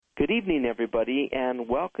Good evening, everybody, and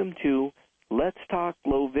welcome to Let's Talk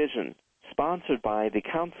Low Vision, sponsored by the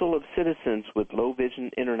Council of Citizens with Low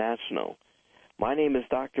Vision International. My name is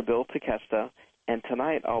Dr. Bill Takesta, and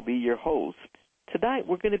tonight I'll be your host. Tonight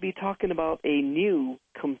we're going to be talking about a new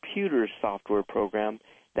computer software program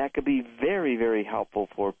that could be very, very helpful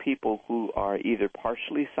for people who are either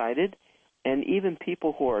partially sighted and even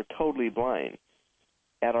people who are totally blind.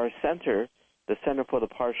 At our center, the Center for the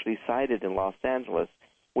Partially Sighted in Los Angeles,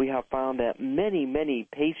 we have found that many, many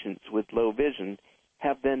patients with low vision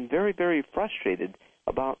have been very, very frustrated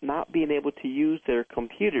about not being able to use their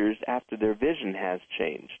computers after their vision has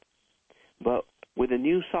changed. But with a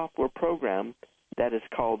new software program that is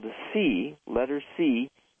called the C, letter C,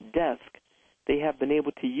 Desk, they have been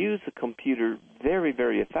able to use the computer very,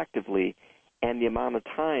 very effectively, and the amount of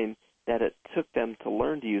time that it took them to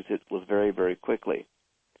learn to use it was very, very quickly.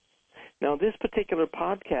 Now, this particular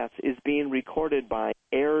podcast is being recorded by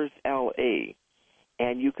Airs LA,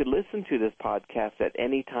 and you could listen to this podcast at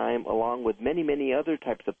any time, along with many, many other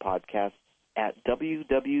types of podcasts at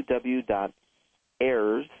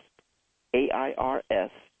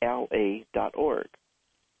www.airsla.org.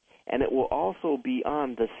 And it will also be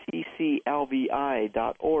on the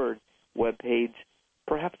cclvi.org webpage,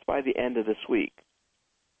 perhaps by the end of this week.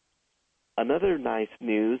 Another nice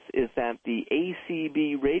news is that the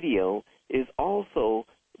ACB radio is also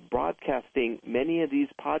broadcasting many of these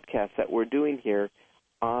podcasts that we're doing here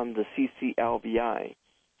on the CCLVI.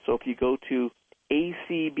 So if you go to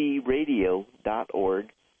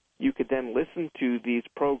acbradio.org, you could then listen to these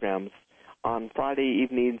programs on Friday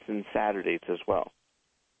evenings and Saturdays as well.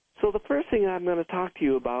 So the first thing I'm going to talk to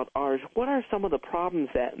you about are what are some of the problems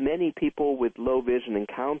that many people with low vision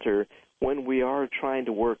encounter when we are trying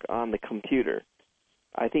to work on the computer.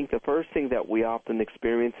 I think the first thing that we often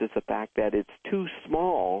experience is the fact that it's too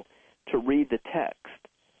small to read the text.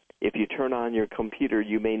 If you turn on your computer,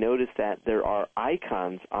 you may notice that there are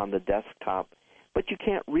icons on the desktop, but you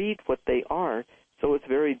can't read what they are, so it's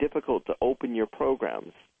very difficult to open your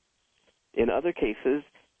programs. In other cases,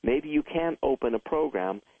 maybe you can open a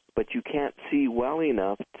program, but you can't see well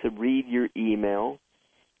enough to read your email.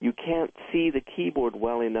 You can't see the keyboard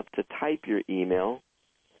well enough to type your email.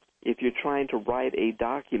 If you're trying to write a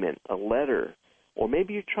document, a letter, or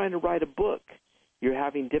maybe you're trying to write a book, you're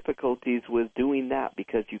having difficulties with doing that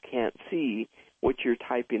because you can't see what you're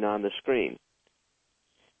typing on the screen.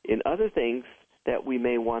 In other things that we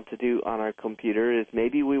may want to do on our computer is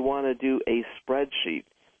maybe we want to do a spreadsheet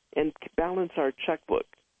and balance our checkbook.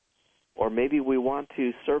 Or maybe we want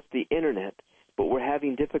to surf the internet, but we're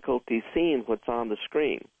having difficulty seeing what's on the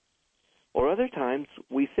screen. Or other times,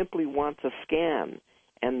 we simply want to scan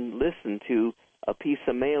and listen to a piece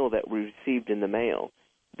of mail that we received in the mail.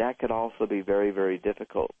 That could also be very, very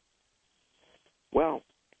difficult. Well,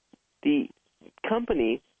 the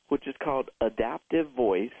company, which is called Adaptive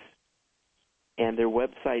Voice, and their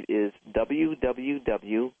website is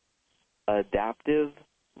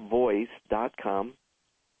www.adaptivevoice.com,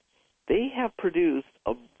 they have produced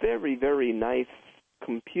a very, very nice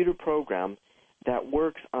computer program that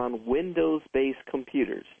works on Windows-based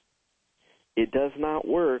computers. It does not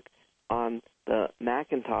work on the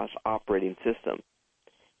Macintosh operating system.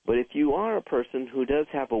 But if you are a person who does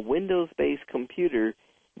have a Windows-based computer,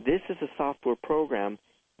 this is a software program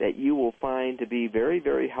that you will find to be very,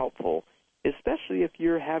 very helpful, especially if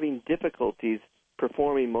you're having difficulties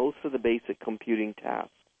performing most of the basic computing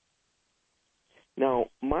tasks. Now,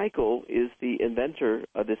 Michael is the inventor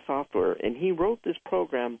of this software, and he wrote this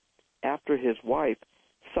program after his wife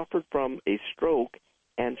suffered from a stroke,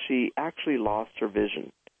 and she actually lost her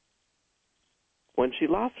vision. When she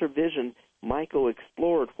lost her vision, Michael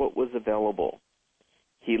explored what was available.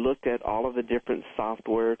 He looked at all of the different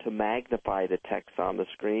software to magnify the text on the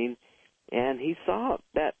screen, and he saw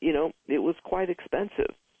that, it was quite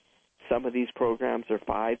expensive. Some of these programs are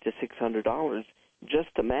 $500 to $600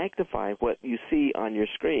 just to magnify what you see on your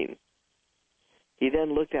screen. He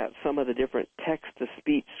then looked at some of the different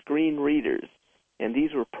text-to-speech screen readers, and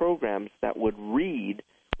these were programs that would read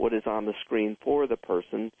what is on the screen for the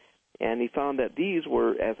person, and he found that these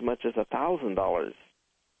were as much as $1,000.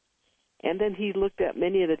 And then he looked at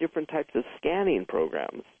many of the different types of scanning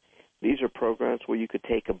programs. These are programs where you could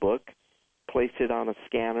take a book, place it on a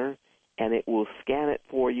scanner, and it will scan it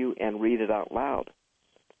for you and read it out loud.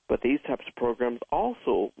 But these types of programs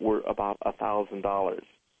also were about $1,000.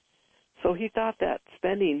 So he thought that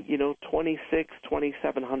spending, $2,600,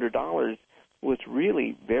 $2,700 was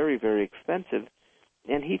really very, very expensive,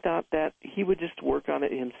 and he thought that he would just work on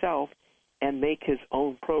it himself and make his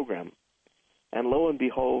own program. And lo and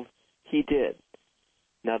behold, he did.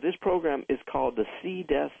 Now, this program is called the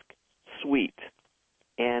C-Desk Suite.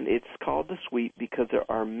 And it's called the Suite because there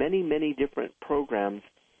are many, many different programs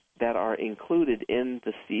that are included in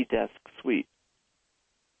the CDesk Suite.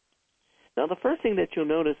 Now, the first thing that you'll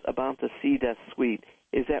notice about the CDesk Suite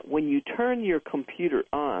is that when you turn your computer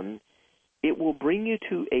on, it will bring you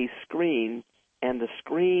to a screen, and the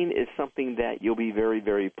screen is something that you'll be very,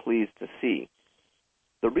 very pleased to see.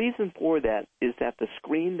 The reason for that is that the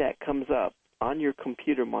screen that comes up on your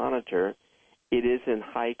computer monitor, it is in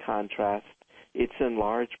high contrast, it's in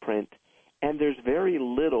large print, and there's very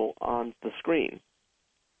little on the screen.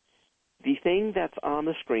 The thing that's on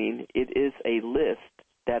the screen, it is a list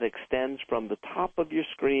that extends from the top of your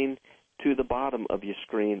screen to the bottom of your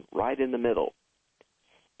screen, right in the middle.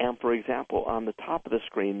 And for example, on the top of the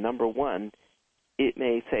screen, number 1, it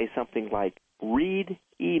may say something like, read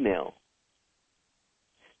email.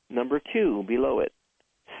 Number 2, below it,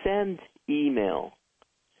 send email.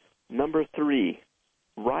 Number 3,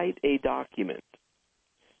 write a document.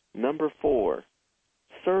 Number 4,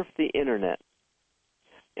 surf the internet.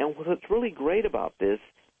 And what's really great about this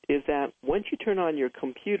is that once you turn on your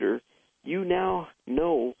computer, you now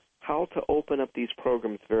know how to open up these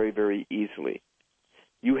programs very, very easily.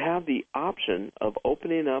 You have the option of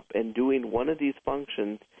opening up and doing one of these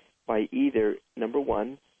functions by either, number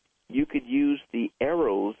 1, you could use the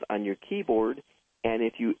arrows on your keyboard, and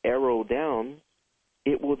if you arrow down,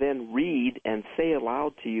 it will then read and say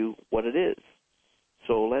aloud to you what it is.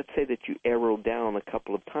 So let's say that you arrow down a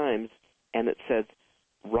couple of times, and it says,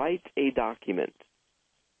 write a document.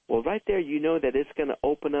 Well, right there you know that it's going to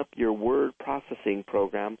open up your word processing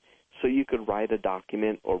program so you could write a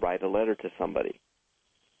document or write a letter to somebody.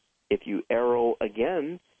 If you arrow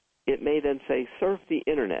again, it may then say surf the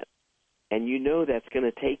internet, and you know that's going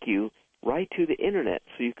to take you right to the internet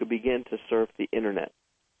so you could begin to surf the internet.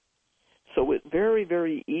 So it very,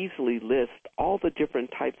 very easily lists all the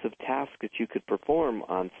different types of tasks that you could perform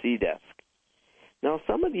on CDesk. Now,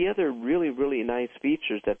 some of the other really, really nice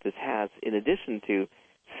features that this has, in addition to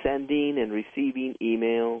sending and receiving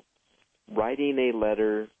email, writing a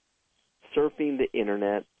letter, surfing the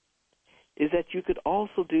internet, is that you could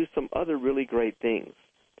also do some other really great things.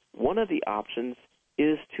 One of the options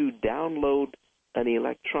is to download an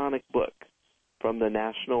electronic book from the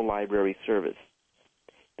National Library Service.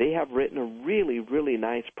 They have written a really, really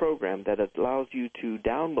nice program that allows you to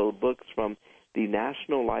download books from the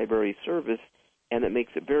National Library Service, and it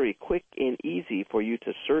makes it very quick and easy for you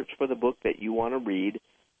to search for the book that you want to read,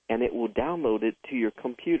 and it will download it to your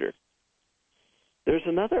computer. There's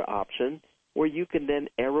another option where you can then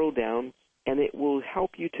arrow down, and it will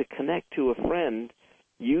help you to connect to a friend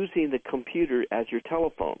using the computer as your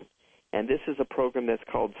telephone. And this is a program that's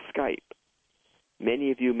called Skype.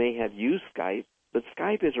 Many of you may have used Skype, but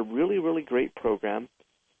Skype is a really, really great program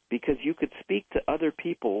because you could speak to other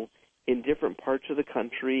people in different parts of the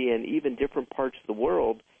country and even different parts of the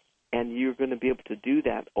world, and you're going to be able to do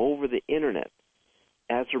that over the internet.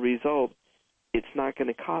 As a result, it's not going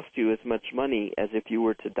to cost you as much money as if you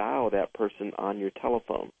were to dial that person on your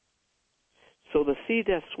telephone. So the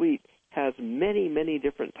CDesk Suite has many, many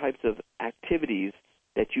different types of activities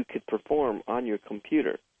that you could perform on your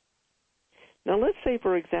computer. Now, let's say,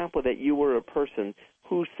 for example, that you were a person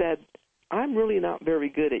who said, I'm really not very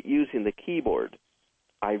good at using the keyboard.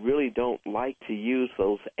 I really don't like to use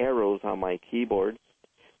those arrows on my keyboard.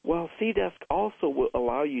 Well, CDesk also will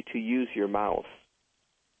allow you to use your mouse.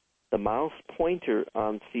 The mouse pointer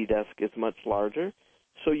on CDesk is much larger,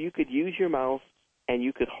 so you could use your mouse and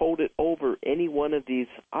you could hold it over any one of these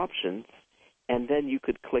options, and then you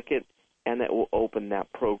could click it, and it will open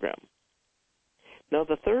that program. Now,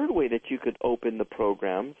 the third way that you could open the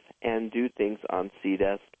programs and do things on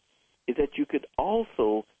CDesk is that you could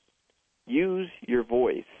also use your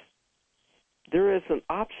voice. There is an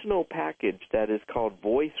optional package that is called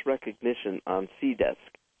voice recognition on CDesk,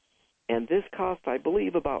 and this costs, I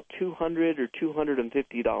believe, about $200 or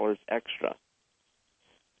 $250 extra.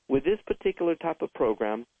 With this particular type of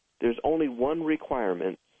program, there's only one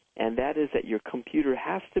requirement, and that is that your computer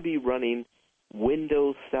has to be running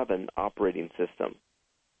Windows 7 operating system.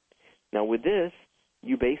 Now, with this,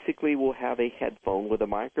 you basically will have a headphone with a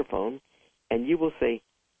microphone, and you will say,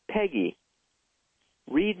 Peggy,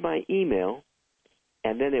 read my email,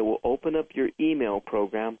 and then it will open up your email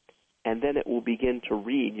program, and then it will begin to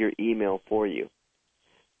read your email for you.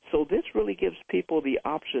 So this really gives people the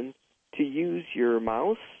option to use your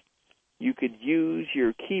mouse, you could use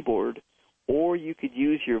your keyboard, or you could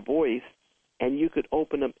use your voice, and you could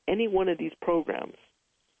open up any one of these programs.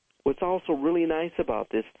 What's also really nice about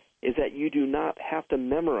this is that you do not have to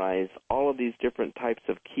memorize all of these different types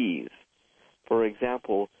of keys. For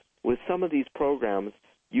example, with some of these programs,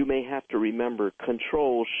 you may have to remember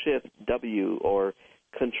Control-Shift-W or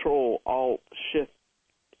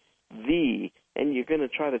Control-Alt-Shift-V, and you're going to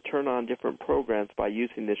try to turn on different programs by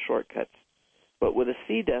using the shortcuts. But with a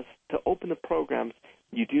C-Desk, to open the programs,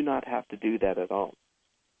 you do not have to do that at all.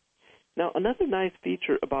 Now, another nice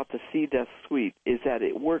feature about the C-Desk Suite is that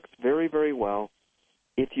it works very, very well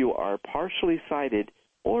if you are partially sighted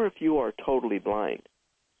or if you are totally blind.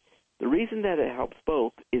 The reason that it helps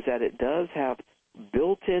both is that it does have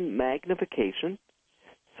built-in magnification.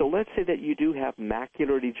 So let's say that you do have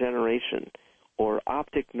macular degeneration or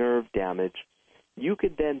optic nerve damage. You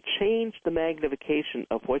could then change the magnification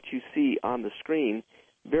of what you see on the screen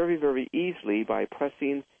very, very easily by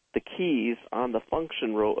pressing the keys on the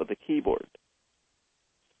function row of the keyboard.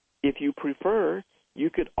 If you prefer, you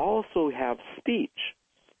could also have speech.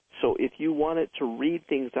 So if you wanted to read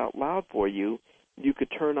things out loud for you, you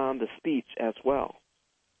could turn on the speech as well.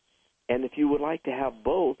 And if you would like to have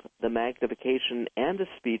both the magnification and the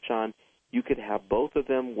speech on, you could have both of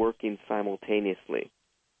them working simultaneously.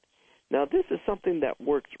 Now, this is something that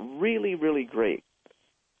works really, really great.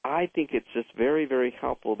 I think it's just very, very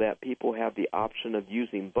helpful that people have the option of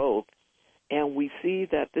using both, and we see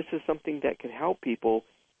that this is something that can help people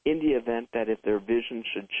in the event that if their vision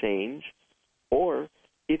should change or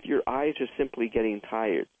if your eyes are simply getting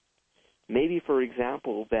tired. Maybe, for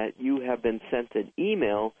example, that you have been sent an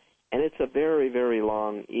email and it's a very, very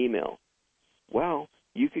long email. Well,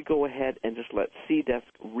 you could go ahead and just let C-Desk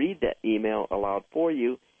read that email aloud for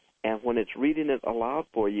you, and when it's reading it aloud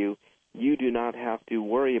for you, you do not have to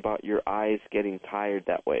worry about your eyes getting tired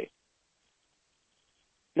that way.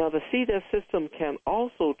 Now, the C-Desk system can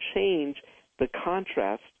also change the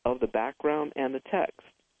contrast of the background and the text.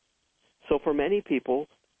 So for many people,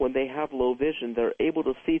 when they have low vision, they're able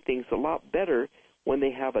to see things a lot better when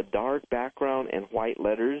they have a dark background and white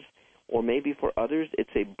letters, or maybe for others, it's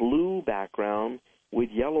a blue background with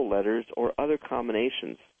yellow letters or other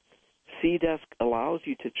combinations. C-Desk allows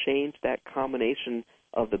you to change that combination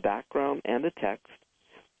of the background and the text.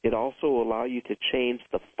 It also allows you to change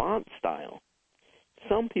the font style.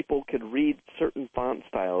 Some people could read certain font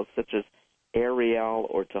styles, such as Arial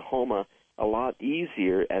or Tahoma, a lot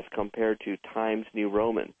easier as compared to Times New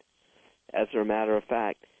Roman. As a matter of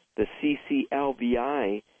fact, the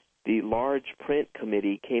CCLVI, the Large Print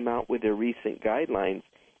Committee, came out with their recent guidelines,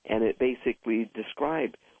 and it basically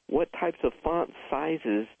described what types of font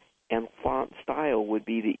sizes and font style would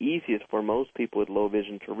be the easiest for most people with low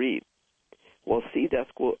vision to read. Well,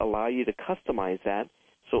 C-Desk will allow you to customize that,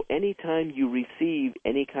 so anytime you receive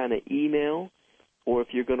any kind of email, or if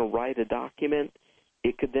you're going to write a document,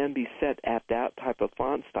 it could then be set at that type of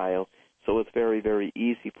font style, so it's very, very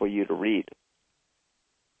easy for you to read.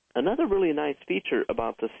 Another really nice feature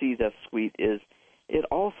about the C-Desk Suite is it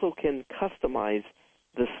also can customize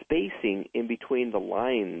the spacing in between the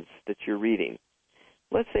lines that you're reading.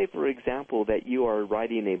 Let's say, for example, that you are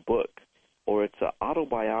writing a book, or it's an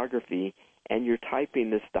autobiography, and you're typing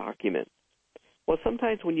this document. Well,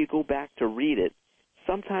 sometimes when you go back to read it,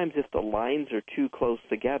 sometimes if the lines are too close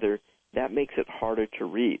together, that makes it harder to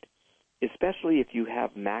read, especially if you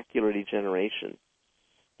have macular degeneration.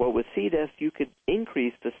 Well, with C-Desk, you could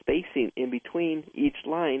increase the spacing in between each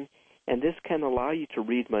line, and this can allow you to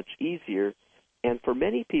read much easier. And for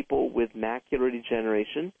many people with macular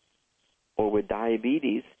degeneration or with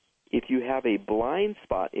diabetes, if you have a blind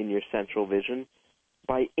spot in your central vision,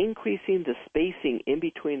 by increasing the spacing in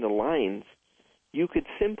between the lines, you could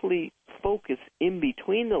simply focus in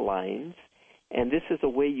between the lines, and this is a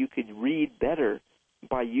way you could read better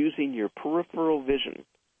by using your peripheral vision.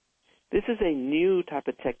 This is a new type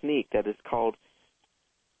of technique that is called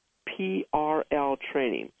PRL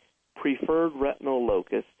training, Preferred Retinal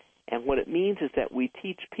Locus, and what it means is that we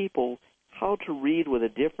teach people how to read with a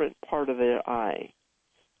different part of their eye.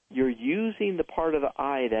 You're using the part of the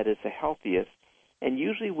eye that is the healthiest, and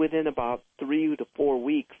usually within about 3 to 4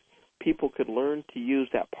 weeks, people could learn to use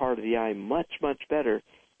that part of the eye much, much better,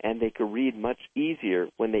 and they could read much easier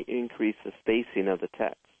when they increase the spacing of the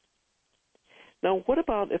text. Now, what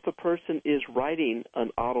about if a person is writing an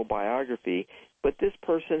autobiography, but this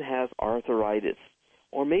person has arthritis,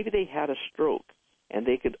 or maybe they had a stroke, and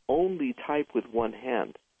they could only type with one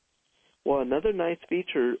hand? Well, another nice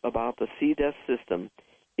feature about the C-Desk system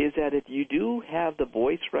is that if you do have the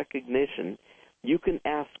voice recognition, you can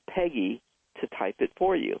ask Peggy to type it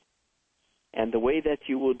for you. And the way that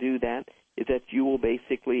you will do that is that you will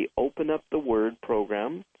basically open up the Word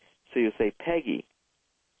program. So you say, Peggy,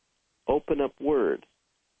 open up Word.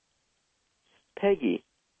 Peggy,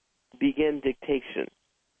 begin dictation.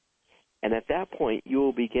 And at that point, you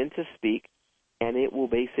will begin to speak, and it will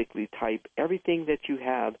basically type everything everything that you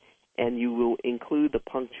have, and you will include the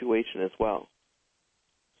punctuation as well.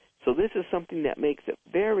 So this is something that makes it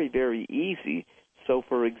very, very easy. So,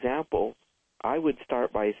 for example, I would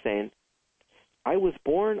start by saying, I was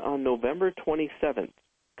born on November 27th,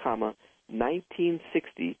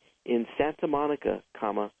 1960 in Santa Monica,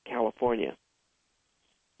 California.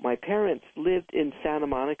 My parents lived in Santa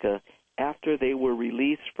Monica after they were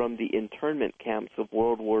released from the internment camps of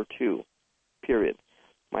World War II, period.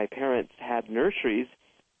 My parents had nurseries,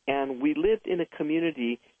 and we lived in a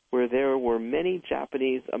community where there were many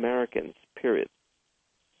Japanese Americans, period.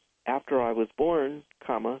 After I was born,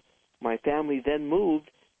 my family then moved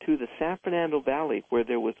to the San Fernando Valley where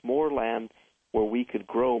there was more land where we could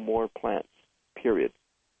grow more plants, period.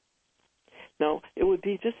 Now, it would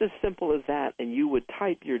be just as simple as that, and you would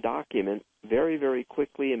type your document very, very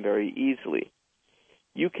quickly and very easily.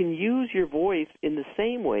 You can use your voice in the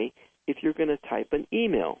same way if you're going to type an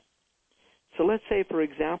email. So let's say, for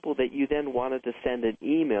example, that you then wanted to send an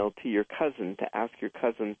email to your cousin to ask your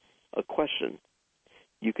cousin a question.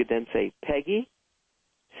 You could then say, Peggy,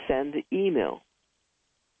 send email.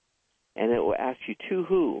 And it will ask you to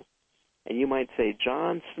who. And you might say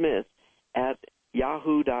John Smith at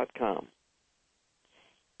yahoo.com.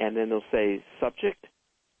 And then they'll say, subject,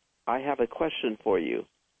 I have a question for you.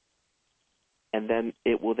 And then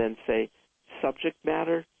it will then say, subject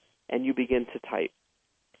matter, and you begin to type.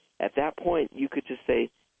 At that point, you could just say,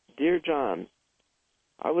 Dear John,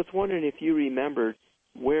 I was wondering if you remembered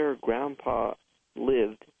where Grandpa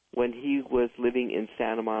lived when he was living in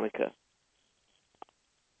Santa Monica.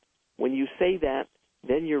 When you say that,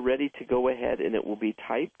 then you're ready to go ahead, and it will be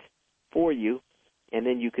typed for you, and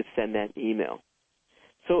then you could send that email.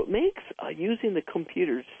 So it makes using the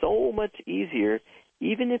computer so much easier.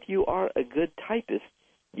 Even if you are a good typist,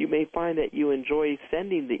 you may find that you enjoy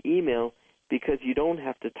sending the email because you don't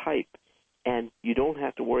have to type, and you don't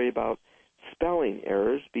have to worry about spelling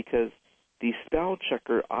errors because the spell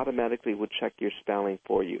checker automatically would check your spelling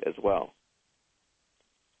for you as well.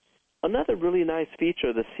 Another really nice feature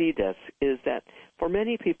of the C-Desk is that for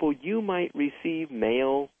many people, you might receive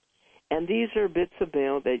mail, and these are bits of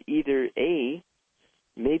mail that either A,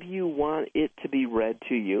 maybe you want it to be read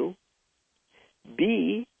to you,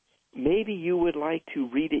 B, maybe you would like to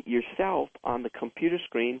read it yourself on the computer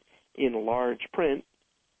screen in large print,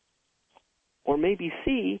 or maybe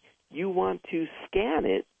C, you want to scan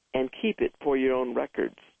it and keep it for your own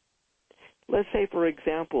records. Let's say, for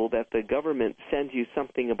example, that the government sends you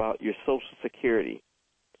something about your Social Security.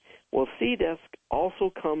 Well, C-Desk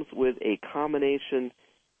also comes with a combination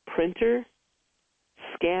printer,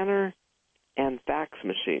 scanner, and fax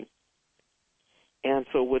machine. And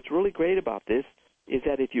so what's really great about this is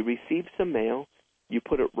that if you receive some mail, you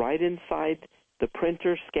put it right inside the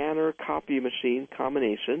printer, scanner, copy machine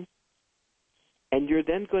combination, and you're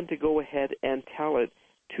then going to go ahead and tell it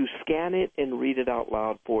to scan it and read it out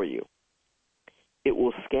loud for you. It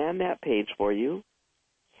will scan that page for you,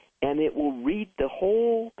 and it will read the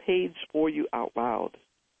whole page for you out loud.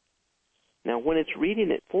 Now, when it's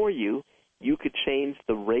reading it for you, you could change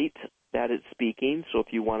the rate that it's speaking. So if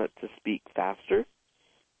you want it to speak faster,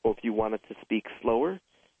 or if you want it to speak slower,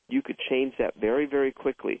 you could change that very, very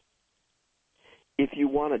quickly. If you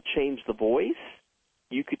want to change the voice,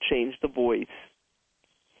 you could change the voice.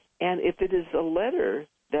 And if it is a letter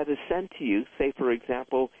that is sent to you, say, for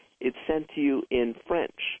example, it's sent to you in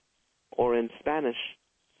French or in Spanish,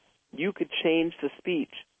 you could change the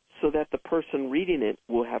speech so that the person reading it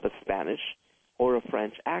will have a Spanish or a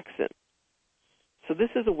French accent. So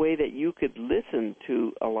this is a way that you could listen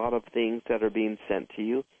to a lot of things that are being sent to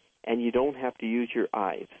you, and you don't have to use your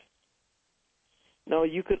eyes. Now,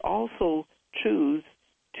 you could also choose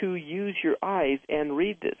to use your eyes and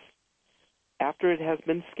read this. After it has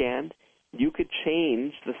been scanned, you could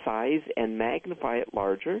change the size and magnify it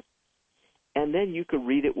larger, and then you could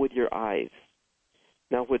read it with your eyes.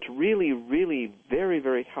 Now, what's really, really very,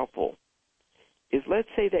 very helpful is, let's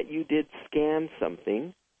say that you did scan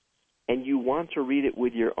something and you want to read it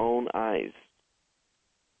with your own eyes.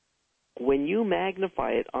 When you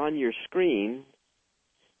magnify it on your screen,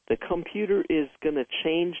 the computer is going to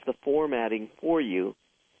change the formatting for you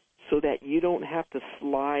so that you don't have to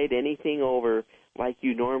slide anything over like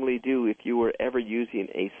you normally do if you were ever using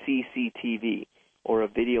a CCTV or a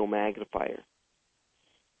video magnifier.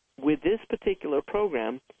 With this particular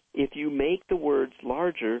program, if you make the words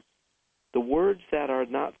larger, the words that are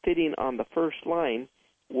not fitting on the first line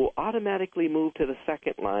will automatically move to the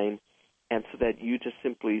second line, and so that you just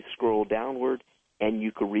simply scroll downward and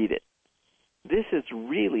you can read it. This is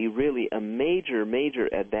really, really a major, major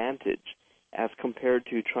advantage as compared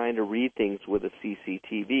to trying to read things with a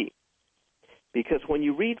CCTV. Because when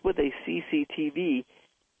you read with a CCTV,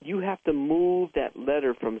 you have to move that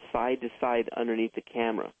letter from side to side underneath the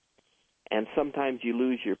camera. And sometimes you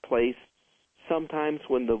lose your place. Sometimes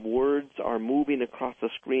when the words are moving across the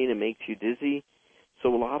screen, it makes you dizzy.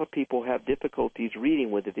 So a lot of people have difficulties reading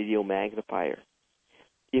with a video magnifier.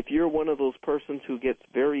 If you're one of those persons who gets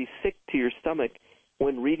very sick to your stomach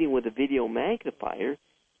when reading with a video magnifier,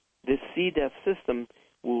 this C-DEF system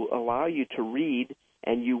will allow you to read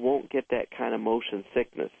and you won't get that kind of motion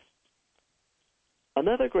sickness.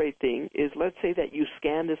 Another great thing is, let's say that you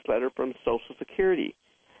scan this letter from Social Security,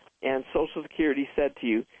 and Social Security said to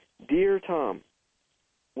you, "Dear Tom,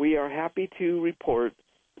 we are happy to report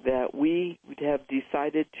that we have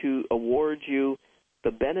decided to award you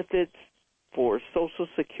the benefits for Social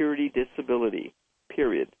Security disability,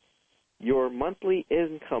 period. Your monthly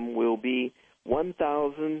income will be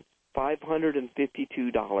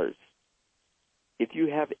 $1,552. If you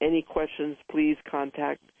have any questions, please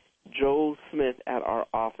contact Joe Smith at our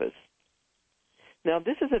office." Now,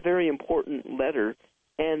 this is a very important letter,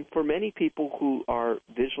 and for many people who are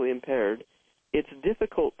visually impaired, it's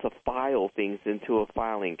difficult to file things into a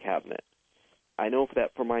filing cabinet. I know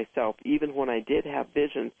that for myself, even when I did have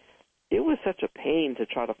vision, it was such a pain to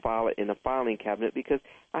try to file it in a filing cabinet because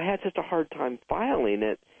I had such a hard time filing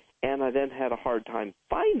it, and I then had a hard time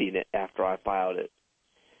finding it after I filed it.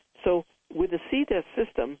 So with the C-DEF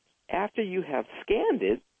system, after you have scanned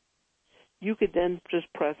it, you could then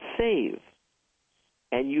just press Save.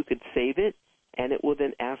 And you could save it, and it will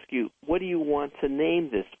then ask you, what do you want to name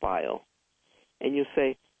this file? And you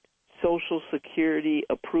say, Social Security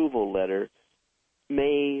Approval Letter,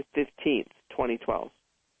 May 15th, 2012.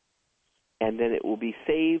 And then it will be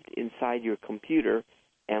saved inside your computer,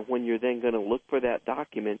 and when you're then going to look for that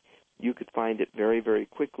document, you could find it very, very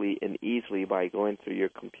quickly and easily by going through your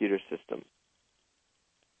computer system.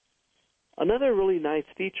 Another really nice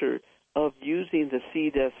feature of using the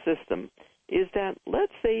C-DEF system is that,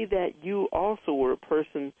 let's say that you also were a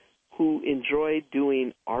person who enjoyed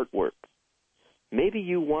doing artwork. Maybe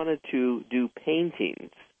you wanted to do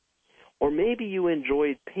paintings, or maybe you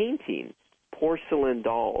enjoyed painting porcelain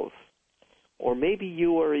dolls, or maybe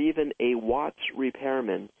you are even a watch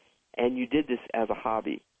repairman and you did this as a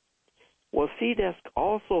hobby. Well, C-DEF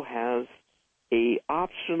also has an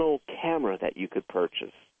optional camera that you could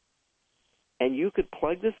purchase. And you could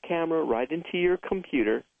plug this camera right into your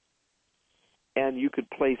computer, and you could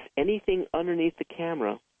place anything underneath the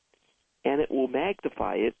camera, and it will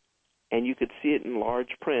magnify it, and you could see it in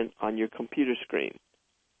large print on your computer screen.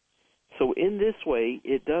 So in this way,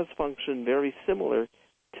 it does function very similar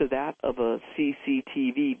to that of a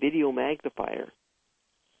CCTV video magnifier.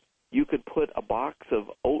 You could put a box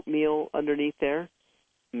of oatmeal underneath there,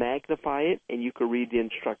 magnify it, and you could read the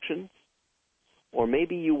instructions. Or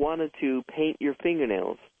maybe you wanted to paint your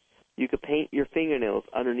fingernails. You could paint your fingernails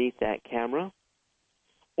underneath that camera.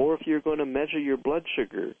 Or if you're going to measure your blood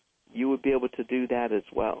sugar, you would be able to do that as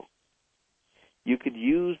well. You could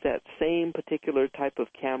use that same particular type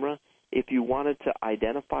of camera if you wanted to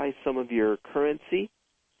identify some of your currency.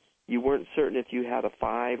 You weren't certain if you had a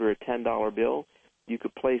 $5 or a $10 bill. You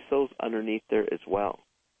could place those underneath there as well.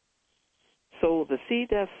 So the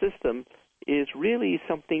C-DEF system is really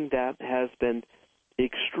something that has been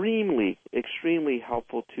extremely, extremely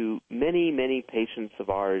helpful to many, many patients of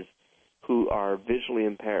ours who are visually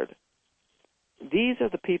impaired. These are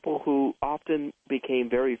the people who often became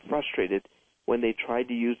very frustrated when they tried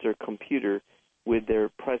to use their computer with their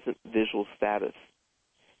present visual status.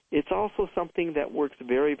 It's also something that works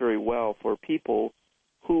very, very well for people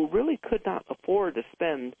who really could not afford to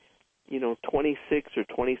spend, $2,600 or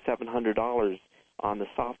 $2,700 on the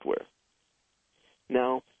software.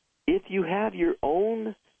 Now, if you have your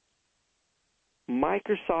own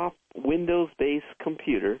Microsoft Windows-based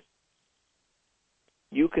computer,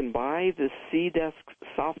 you can buy the C-DEF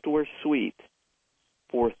software suite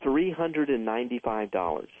for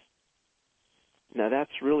 $395. Now,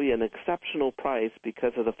 that's really an exceptional price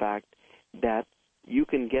because of the fact that you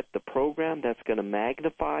can get the program that's going to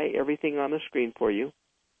magnify everything on the screen for you.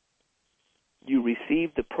 You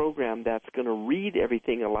receive the program that's going to read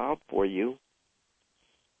everything aloud for you.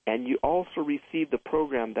 And you also receive the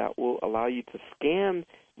program that will allow you to scan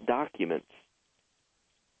documents.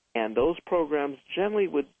 And those programs generally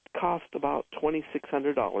would cost about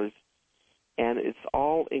 $2,600, and it's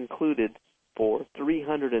all included for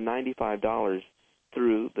 $395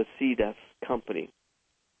 through the C-DEF company.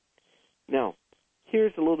 Now,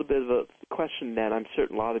 here's a little bit of a question that I'm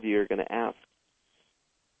certain a lot of you are going to ask.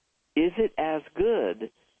 Is it as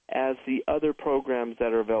good as the other programs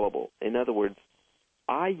that are available? In other words,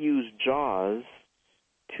 I use JAWS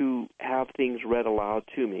to have things read aloud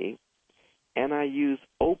to me, and I use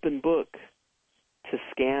OpenBook to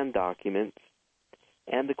scan documents.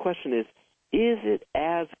 And the question is it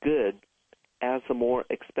as good as the more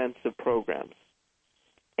expensive programs?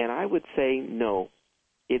 And I would say no,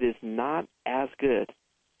 it is not as good,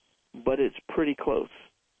 but it's pretty close.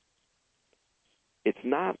 It's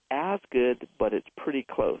not as good, but it's pretty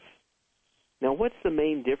close. Now, what's the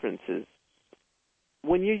main differences?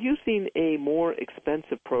 When you're using a more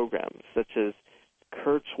expensive program, such as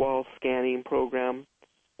Kurzweil scanning program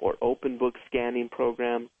or OpenBook scanning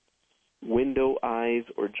program, Window Eyes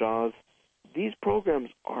or JAWS, these programs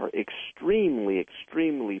are extremely,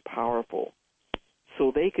 extremely powerful.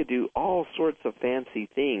 So they could do all sorts of fancy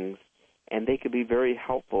things, and they could be very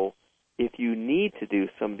helpful if you need to do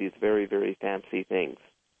some of these very, very fancy things.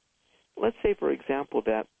 Let's say, for example,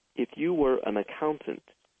 that if you were an accountant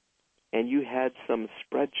and you had some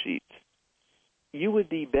spreadsheets, you would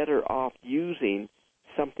be better off using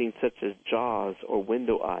something such as JAWS or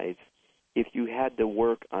Window Eyes if you had to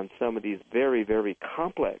work on some of these very, very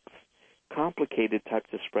complicated types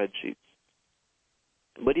of spreadsheets.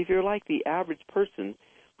 But if you're like the average person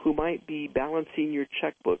who might be balancing your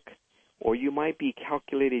checkbook or you might be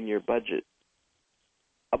calculating your budget,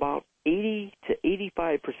 about 80 to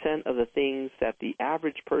 85% of the things that the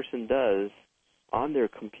average person does on their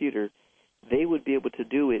computer, they would be able to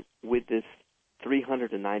do it with this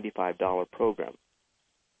 $395 program.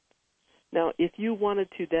 Now, if you wanted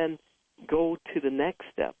to then go to the next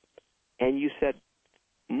step and you said,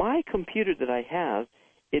 my computer that I have,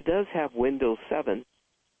 it does have Windows 7,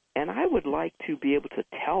 and I would like to be able to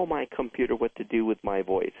tell my computer what to do with my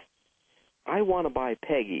voice. I want to buy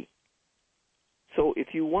Peggy. So if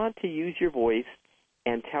you want to use your voice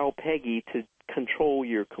and tell Peggy to control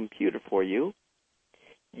your computer for you,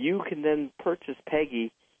 you can then purchase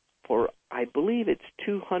Peggy for, I believe it's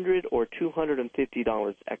 $200 or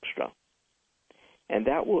 $250 extra. And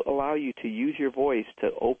that will allow you to use your voice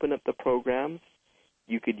to open up the programs.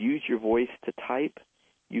 You could use your voice to type.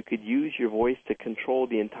 You could use your voice to control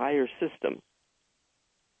the entire system.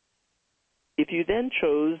 If you then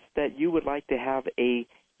chose that you would like to have a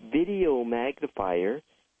video magnifier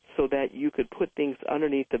so that you could put things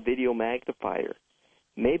underneath the video magnifier,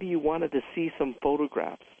 maybe you wanted to see some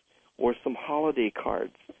photographs or some holiday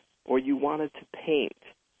cards, or you wanted to paint,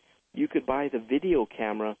 you could buy the video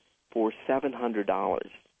camera for $700.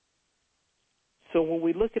 So when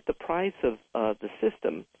we look at the price of the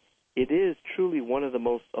system, it is truly one of the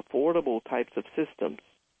most affordable types of systems.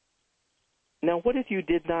 Now, what if you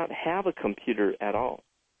did not have a computer at all?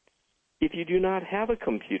 If you do not have a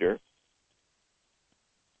computer,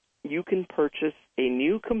 you can purchase a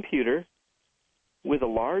new computer with a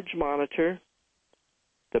large monitor,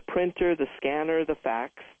 the printer, the scanner, the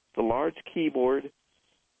fax, the large keyboard,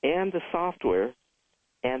 and the software,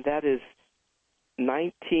 and that is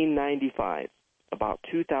 $1995, about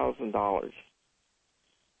 $2,000.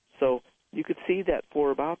 So you could see that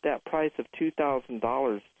for about that price of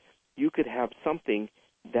 $2,000, you could have something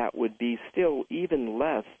that would be still even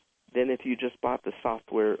less than if you just bought the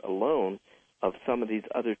software alone of some of these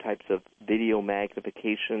other types of video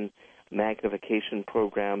magnification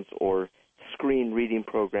programs or screen reading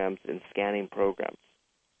programs and scanning programs.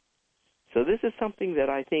 So this is something that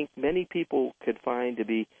I think many people could find to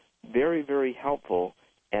be very, very helpful,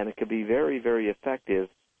 and it could be very, very effective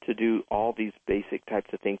to do all these basic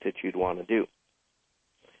types of things that you'd want to do.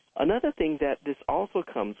 Another thing that this also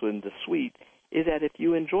comes with the suite is that if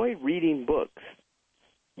you enjoy reading books,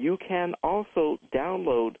 you can also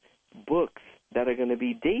download books that are going to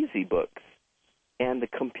be DAISY books, and the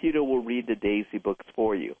computer will read the DAISY books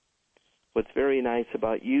for you. What's very nice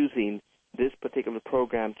about using this particular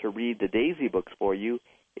program to read the DAISY books for you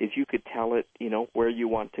is you could tell it, where you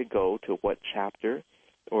want to go, to what chapter,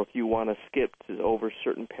 or if you want to skip over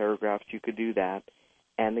certain paragraphs, you could do that.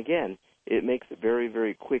 And again, it makes it very,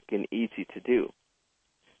 very quick and easy to do.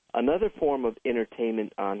 Another form of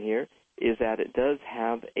entertainment on here is that it does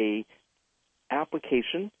have a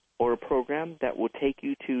application or a program that will take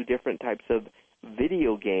you to different types of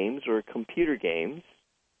video games or computer games.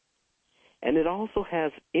 And it also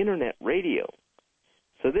has internet radio.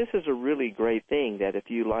 So this is a really great thing that if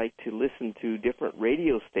you like to listen to different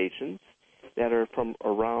radio stations that are from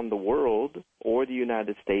around the world or the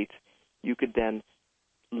United States, you could then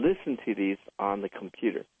listen to these on the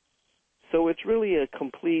computer. So it's really a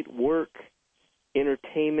complete work,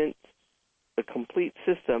 entertainment, a complete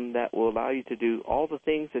system that will allow you to do all the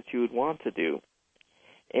things that you would want to do.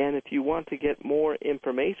 And if you want to get more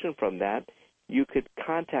information from that, you could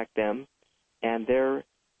contact them, and their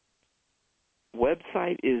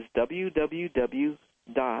website is www.daisytech,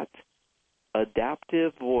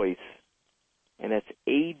 www.adaptivevoice, and that's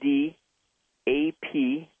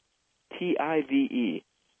ADAPTIVE,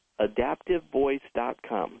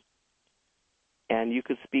 adaptivevoice.com. And you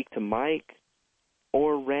could speak to Mike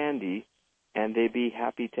or Randy, and they'd be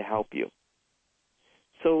happy to help you.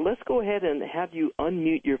 So let's go ahead and have you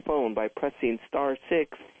unmute your phone by pressing *6,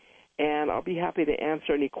 and I'll be happy to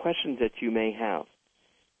answer any questions that you may have.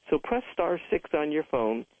 So press *6 on your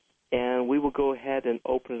phone, and we will go ahead and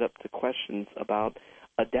open it up to questions about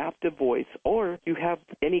adaptive voice, or if you have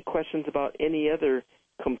any questions about any other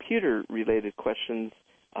computer-related questions,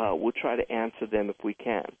 we'll try to answer them if we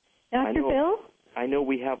can. Dr. Bill? I know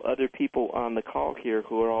we have other people on the call here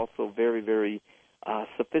who are also very, very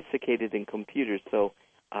sophisticated in computers, so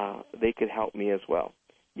they could help me as well.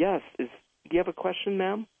 Yes, do you have a question,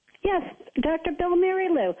 ma'am? Yes, Dr. Bill, Mary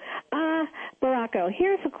Lou. Baracco,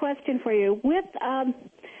 here's a question for you. With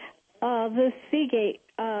the Seagate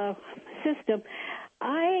system,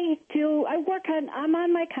 I'm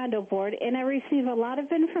on my condo board, and I receive a lot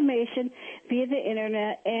of information via the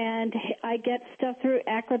internet, and I get stuff through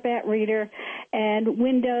Acrobat Reader and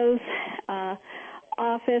Windows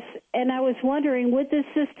Office, and I was wondering, would this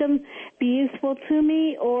system be useful to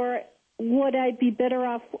me, or would I be better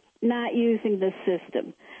off not using this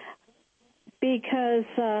system? Because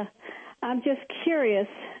I'm just curious.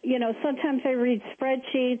 You know, sometimes I read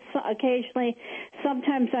spreadsheets, occasionally.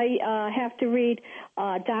 Sometimes I have to read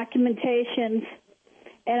documentations,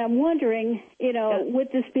 and I'm wondering, would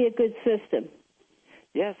this be a good system?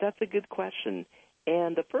 Yes, that's a good question.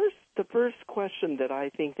 And the first question that I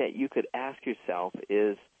think that you could ask yourself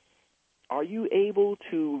is, are you able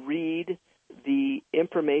to read the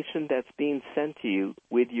information that's being sent to you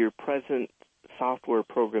with your present software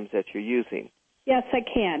programs that you're using? Yes, I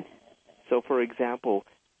can. So, for example,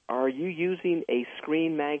 are you using a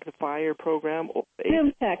screen magnifier program? Or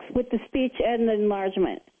ZoomText with the speech and the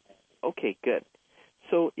enlargement. Okay, good.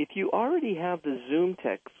 So if you already have the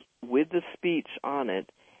ZoomText with the speech on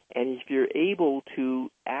it, and if you're able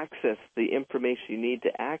to access the information you need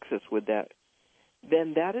to access with that,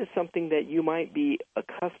 then that is something that you might be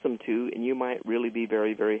accustomed to and you might really be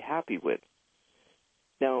very, very happy with.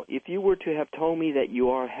 Now, if you were to have told me that you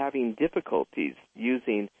are having difficulties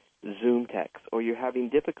using ZoomText, or you're having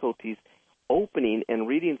difficulties opening and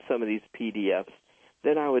reading some of these PDFs,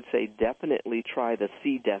 then I would say definitely try the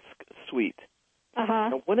CDesk suite.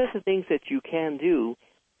 Now, one of the things that you can do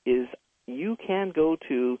is you can go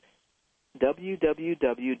to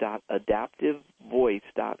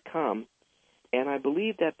www.adaptivevoice.com, and I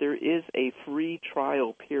believe that there is a free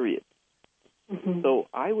trial period. So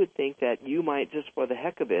I would think that you might, just for the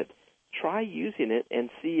heck of it, try using it and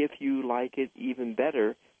see if you like it even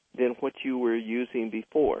better than what you were using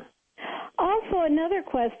before. Also, another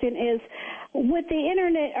question is, with the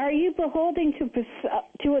Internet, are you beholden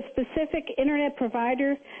to a specific Internet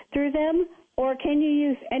provider through them, or can you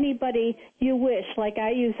use anybody you wish, like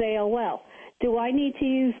I use AOL? Do I need to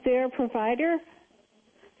use their provider?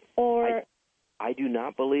 Or I do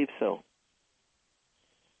not believe so.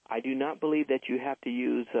 I do not believe that you have to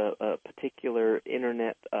use a particular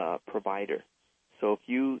Internet provider. So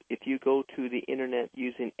if you go to the Internet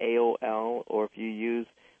using AOL, or if you use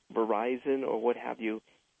Verizon or what have you,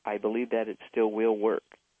 I believe that it still will work.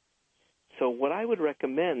 So what I would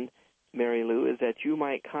recommend, Mary Lou, is that you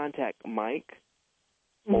might contact Mike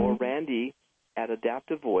or Randy at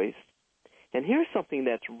Adaptive Voice. And here's something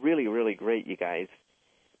that's really, really great, you guys.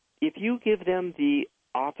 If you give them the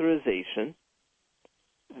authorization,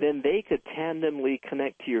 then they could tandemly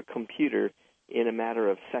connect to your computer in a matter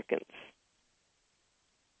of seconds.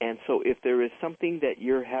 And so if there is something that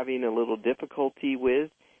you're having a little difficulty with,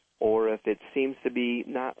 or if it seems to be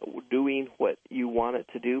not doing what you want it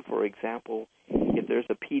to do, for example, if there's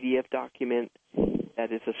a PDF document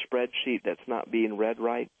that is a spreadsheet that's not being read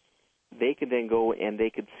right, they can then go and they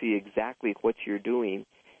can see exactly what you're doing.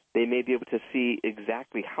 They may be able to see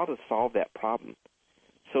exactly how to solve that problem.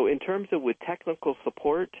 So in terms of with technical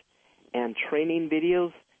support and training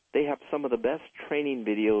videos, they have some of the best training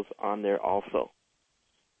videos on there also.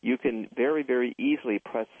 You can very, very easily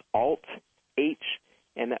press Alt-H,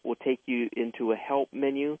 and that will take you into a help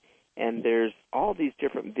menu, and there's all these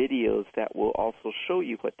different videos that will also show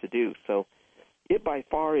you what to do. So it by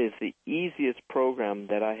far is the easiest program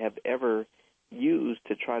that I have ever used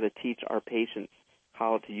to try to teach our patients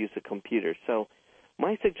how to use a computer. So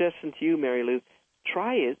my suggestion to you, Mary Lou,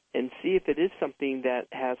 try it and see if it is something that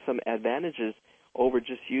has some advantages over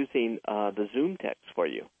just using the ZoomText for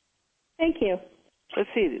you. Thank you. Let's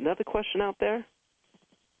see, another question out there?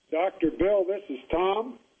 Dr. Bill, this is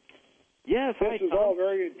Tom. Yes, hi, This is Tom. all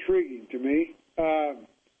very intriguing to me.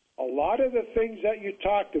 A lot of the things that you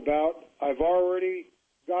talked about, I've already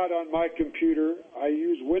got on my computer. I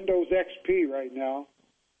use Windows XP right now,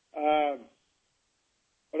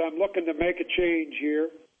 but I'm looking to make a change here.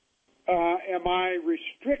 Am I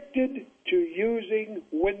restricted to using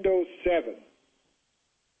Windows 7?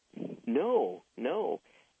 No.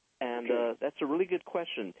 And that's a really good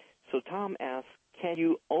question. So Tom asks, can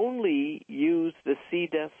you only use the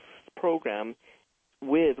CDesk program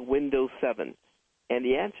with Windows 7? And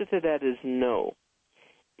the answer to that is no.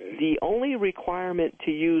 Okay. The only requirement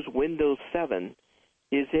to use Windows 7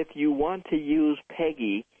 is if you want to use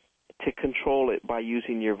Peggy to control it by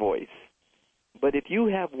using your voice. But if you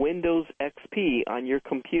have Windows XP on your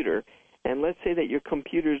computer, and let's say that your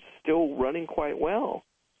computer's still running quite well,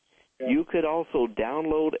 you could also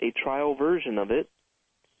download a trial version of it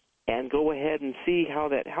and go ahead and see how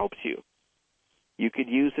that helps you. You could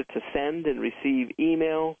use it to send and receive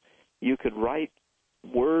email. You could write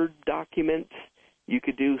Word documents. You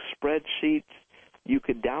could do spreadsheets. You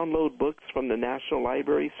could download books from the National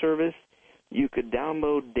Library Service. You could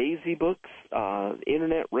download Daisy Books,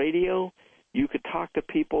 internet radio. You could talk to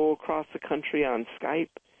people across the country on Skype.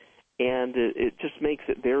 And it just makes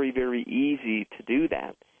it very, very easy to do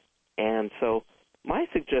that. And so my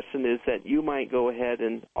suggestion is that you might go ahead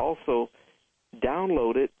and also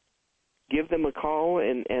download it, give them a call,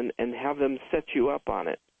 and have them set you up on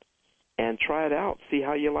it and try it out, see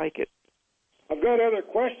how you like it. I've got other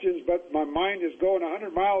questions, but my mind is going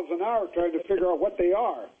 100 miles an hour trying to figure out what they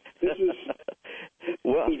are. This is,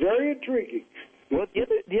 this is very intriguing. Well,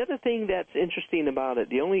 the other thing that's interesting about it,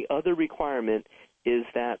 the only other requirement is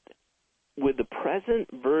that with the present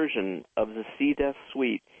version of the CDesk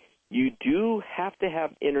suite, you do have to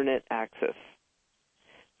have internet access.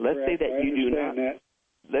 Let's say that you do not.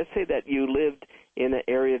 Let's say that you lived in an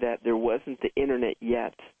area that there wasn't the internet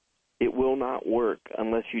yet. It will not work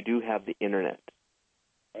unless you do have the internet.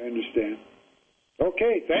 I understand.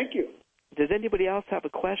 Okay, thank you. Does anybody else have a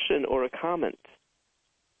question or a comment?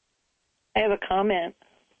 I have a comment.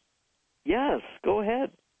 Yes, go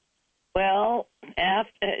ahead. Well,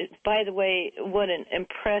 by the way, what an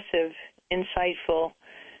impressive, insightful,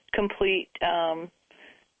 complete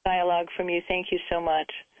dialogue from you. Thank you so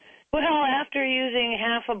much. Well, after using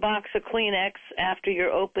half a box of Kleenex after your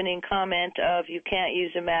opening comment of you can't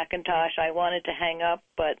use a Macintosh, I wanted to hang up,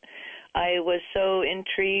 but I was so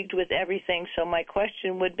intrigued with everything. So my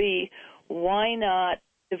question would be, why not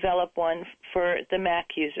develop one for the Mac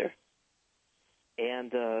user?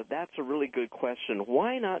 And that's a really good question.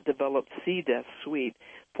 Why not develop CDesk Suite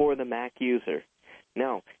for the Mac user?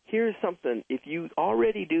 Now, here's something. If you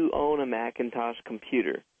already do own a Macintosh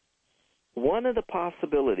computer, one of the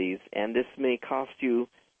possibilities, and this may cost you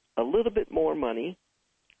a little bit more money,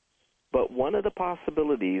 but one of the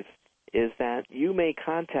possibilities is that you may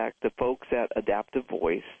contact the folks at Adaptive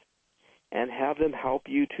Voice and have them help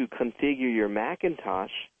you to configure your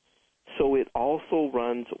Macintosh so it also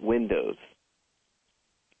runs Windows.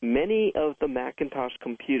 Many of the Macintosh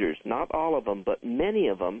computers, not all of them, but many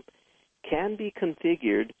of them, can be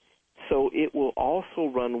configured so it will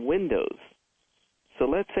also run Windows. So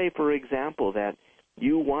let's say, for example, that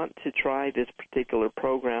you want to try this particular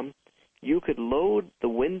program. You could load the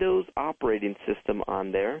Windows operating system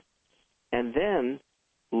on there and then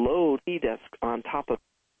load CDesk on top of it.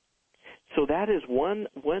 So that is one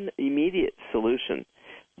immediate solution.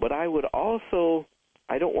 But I would also,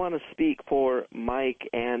 I don't want to speak for Mike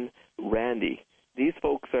and Randy. These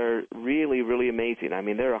folks are really, really amazing. I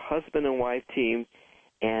mean, they're a husband and wife team,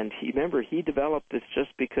 and remember, he developed this just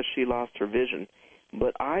because she lost her vision.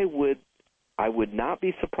 But I would not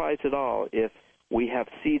be surprised at all if we have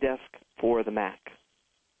CDesk for the Mac.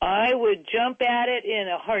 I would jump at it in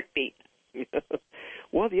a heartbeat.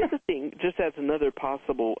 Well, the other thing, just as another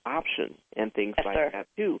possible option and things yes, like sir. that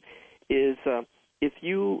too, is if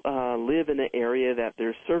you live in an area that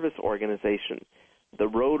there's service organization, the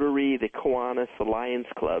Rotary, the Kiwanis, the Lions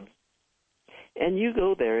Club, and you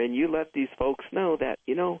go there and you let these folks know that,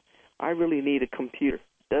 I really need a computer.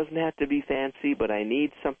 Doesn't have to be fancy, but I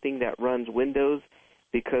need something that runs Windows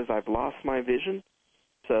because I've lost my vision.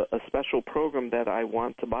 It's a special program that I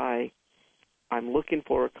want to buy. I'm looking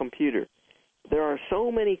for a computer. There are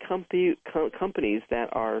so many companies that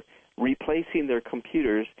are replacing their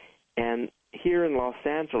computers, and here in Los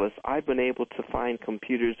Angeles, I've been able to find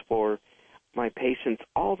computers for my patients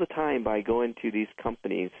all the time by going to these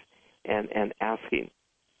companies and asking.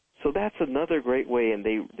 So that's another great way, and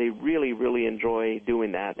they really, really enjoy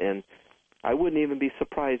doing that. And I wouldn't even be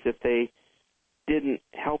surprised if they didn't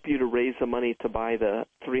help you to raise the money to buy the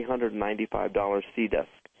 $395 CDesk.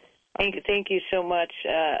 Thank you so much.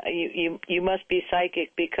 You must be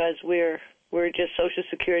psychic, because we're just Social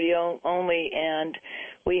Security only, and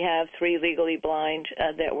we have 3 legally blind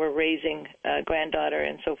that we're raising, granddaughter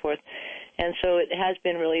and so forth. And so it has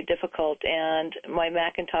been really difficult. And my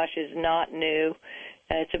Macintosh is not new.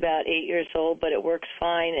 It's about 8 years old, but it works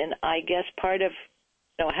fine. And I guess part of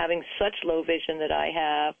having such low vision that I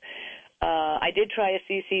have, I did try a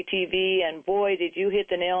CCTV, and boy, did you hit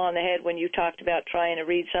the nail on the head when you talked about trying to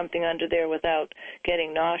read something under there without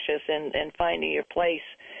getting nauseous and finding your place.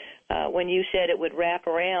 When you said it would wrap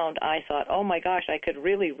around, I thought, oh, my gosh, I could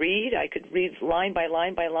really read. I could read line by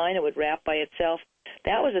line by line. It would wrap by itself.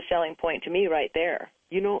 That was a selling point to me right there.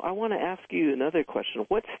 I want to ask you another question.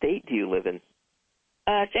 What state do you live in?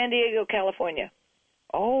 San Diego, California.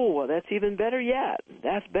 Oh, well, that's even better yet.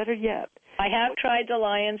 That's better yet. I have tried the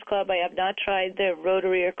Lions Club. I have not tried the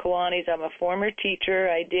Rotary or Kiwanis. I'm a former teacher.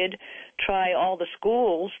 I did try all the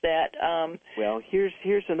schools that. Well, here's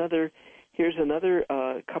another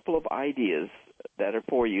couple of ideas that are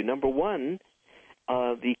for you. Number one,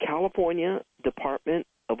 the California Department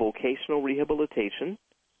of Vocational Rehabilitation.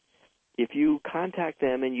 If you contact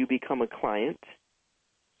them and you become a client,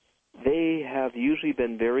 they have usually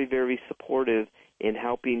been very, very supportive in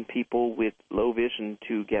helping people with low vision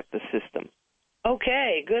to get the system.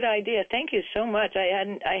 Okay, good idea. Thank you so much.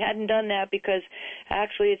 I hadn't done that because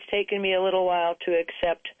actually it's taken me a little while to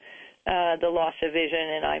accept the loss of vision,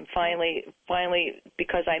 and I'm finally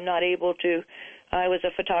because I'm not able to. I was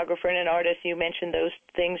a photographer and an artist. You mentioned those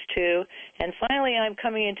things too, and finally I'm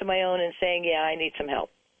coming into my own and saying, yeah, I need some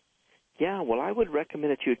help. Yeah, well, I would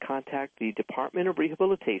recommend that you would contact the Department of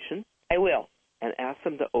Rehabilitation. I will. And ask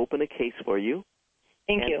them to open a case for you.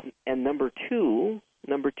 Thank you. And number two,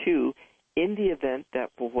 in the event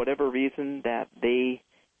that for whatever reason that they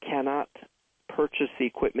cannot purchase the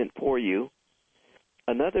equipment for you,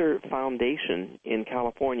 another foundation in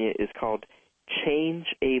California is called Change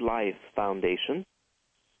a Life Foundation.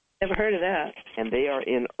 Never heard of that. And they are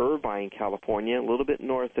in Irvine, California, a little bit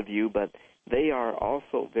north of you, but they are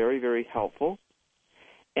also very, very helpful.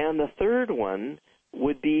 And the third one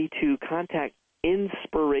would be to contact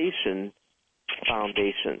Inspiration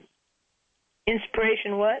Foundation.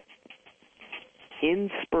 Inspiration what?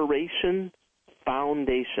 Inspiration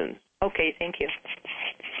Foundation. Okay, thank you.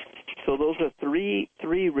 So those are three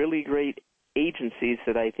really great agencies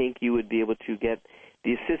that I think you would be able to get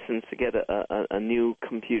the assistance to get a new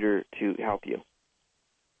computer to help you.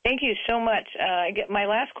 Thank you so much. I get my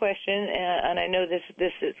last question, and I know this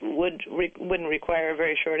wouldn't require a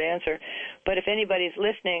very short answer, but if anybody's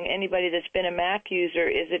listening, anybody that's been a Mac user,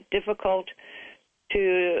 is it difficult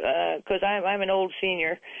to, because I'm an old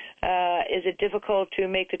senior, is it difficult to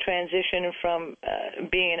make the transition from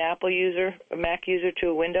being an Apple user, a Mac user, to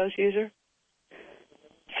a Windows user?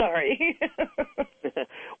 Sorry.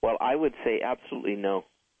 Well, I would say absolutely no.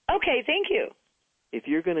 Okay, thank you. If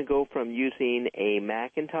you're going to go from using a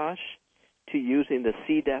Macintosh to using the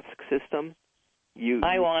C-Desk system,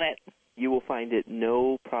 I want it. You will find it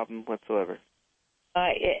no problem whatsoever.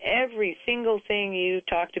 Every single thing you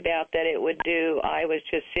talked about that it would do, I was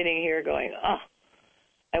just sitting here going, oh,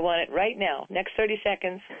 I want it right now, next 30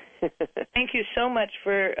 seconds. Thank you so much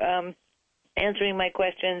for answering my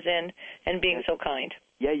questions and being so kind.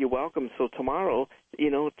 Yeah, you're welcome. So tomorrow,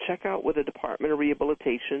 check out with the Department of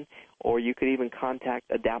Rehabilitation, or you could even contact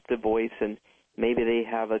Adaptive Voice, and maybe they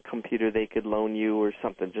have a computer they could loan you or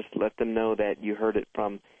something. Just let them know that you heard it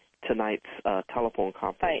from tonight's telephone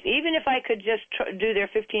conference. Right. Even if I could just do their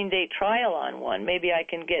 15-day trial on one, maybe I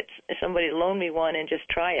can get somebody to loan me one and just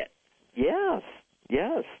try it. Yes.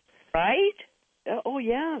 Right? Oh,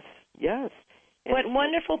 yes. And what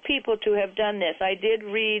wonderful people to have done this. I did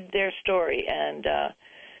read their story, and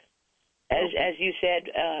as you said,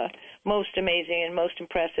 most amazing and most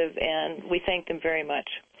impressive, and we thank them very much.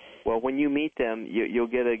 Well, when you meet them, you'll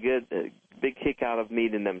get a big kick out of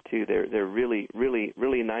meeting them too. They're really, really,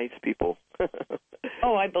 really nice people.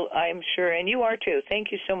 Oh, I'm sure, and you are too.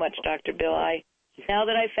 Thank you so much, Dr. Bill. Now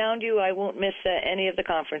that I found you, I won't miss any of the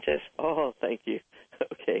conferences. Oh, thank you.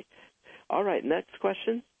 Okay. All right, next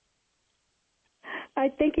question. I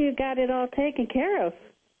think you got it all taken care of.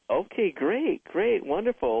 Okay, great,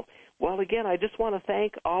 wonderful. Well, again, I just want to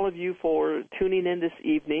thank all of you for tuning in this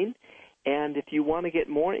evening. And if you want to get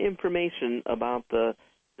more information about the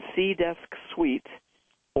C-Desk suite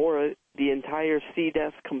or the entire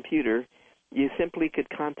C-Desk computer, you simply could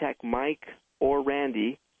contact Mike or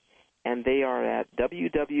Randy, and they are at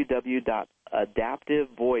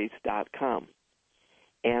www.adaptivevoice.com.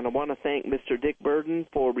 And I want to thank Mr. Dick Burden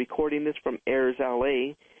for recording this from Airs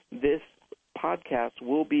LA. This podcast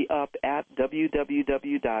will be up at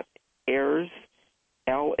www.airs.la. airsla.org,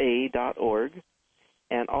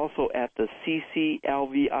 and also at the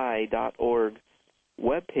cclvi.org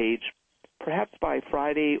webpage, perhaps by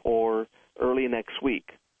Friday or early next week.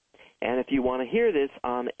 And if you want to hear this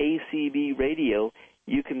on ACB Radio,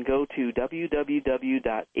 you can go to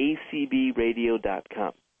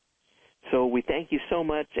www.acbradio.com. So we thank you so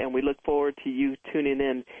much, and we look forward to you tuning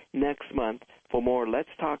in next month for more Let's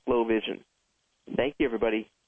Talk Low Vision. Thank you, everybody.